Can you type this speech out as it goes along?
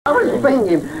was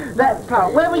thinking, that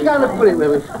part, where are we going to put it,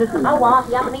 Willie? Oh, Arthur,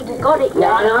 you haven't even got it yet.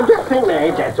 Yeah, I know, I'm just thinking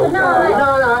ahead, that's all.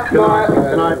 No.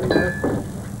 Good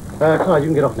night. Clyde, you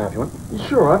can get off now if you want. You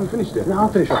sure? I haven't finished it. No, I'll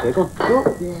finish off here. Go on.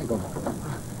 Sure? Yeah, go on.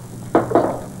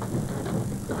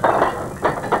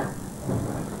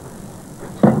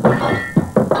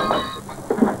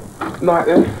 Night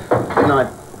then. Good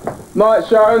night. Night,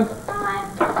 Sharon.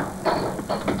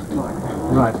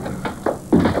 Right.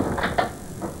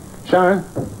 Sharon?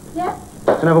 Yeah?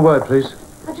 Can I have a word, please?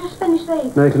 I just finished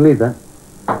these. No, you can leave that.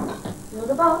 You're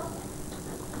the boss.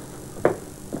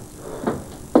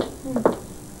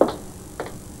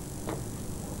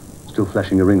 Still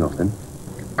flashing your ring off, then?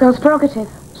 Girl's prerogative.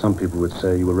 Some people would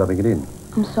say you were rubbing it in.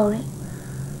 I'm sorry.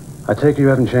 I take it you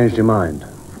haven't changed your mind.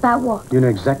 About what? You know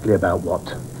exactly about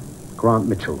what. Grant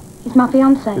Mitchell. He's my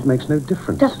fiancé. It makes no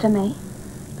difference. Does to me.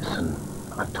 Listen,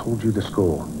 I've told you the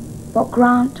score. What,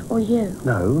 Grant or you?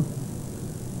 No.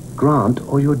 Grant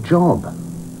or your job.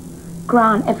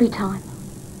 Grant every time.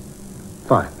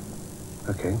 Fine.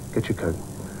 Okay, get your coat.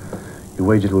 Your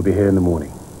wages will be here in the morning.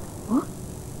 What?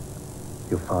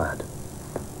 You're fired.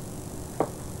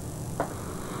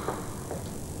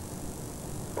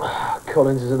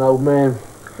 Collins is an old man.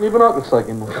 Even I could take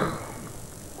him on.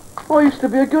 I used to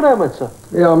be a good amateur.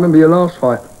 Yeah, I remember your last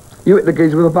fight. You hit the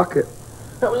geezer with a bucket.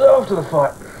 That was after the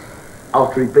fight.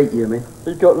 After he beat you, I mean.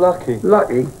 He got lucky.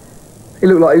 Lucky? He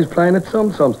looked like he was playing the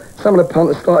tom-toms. Some of the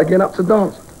punters started getting up to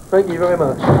dance. Thank you very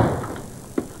much.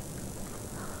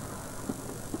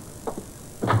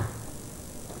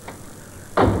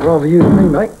 Rather you than me,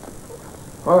 mate.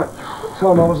 Right,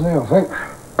 time I wasn't here, I think.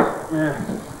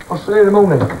 Yeah. I'll see you in the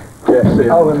morning. Yeah, see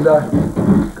you. Oh, and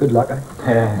good luck, eh?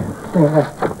 Yeah.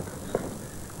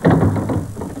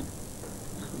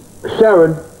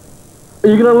 Sharon, are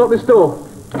you going to unlock this door?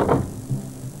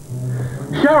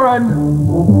 Sharon!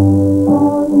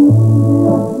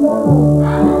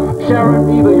 Sharon,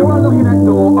 either you're unlocking that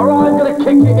door or I'm going to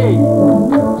kick it in.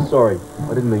 Sorry,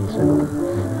 I didn't mean to.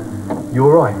 You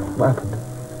all right? What happened?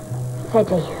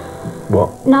 Teddy. What?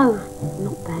 No,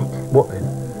 not that. What then?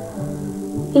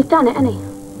 He's done it, hasn't he?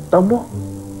 Done what?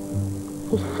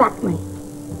 He sacked me.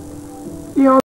 Yeah,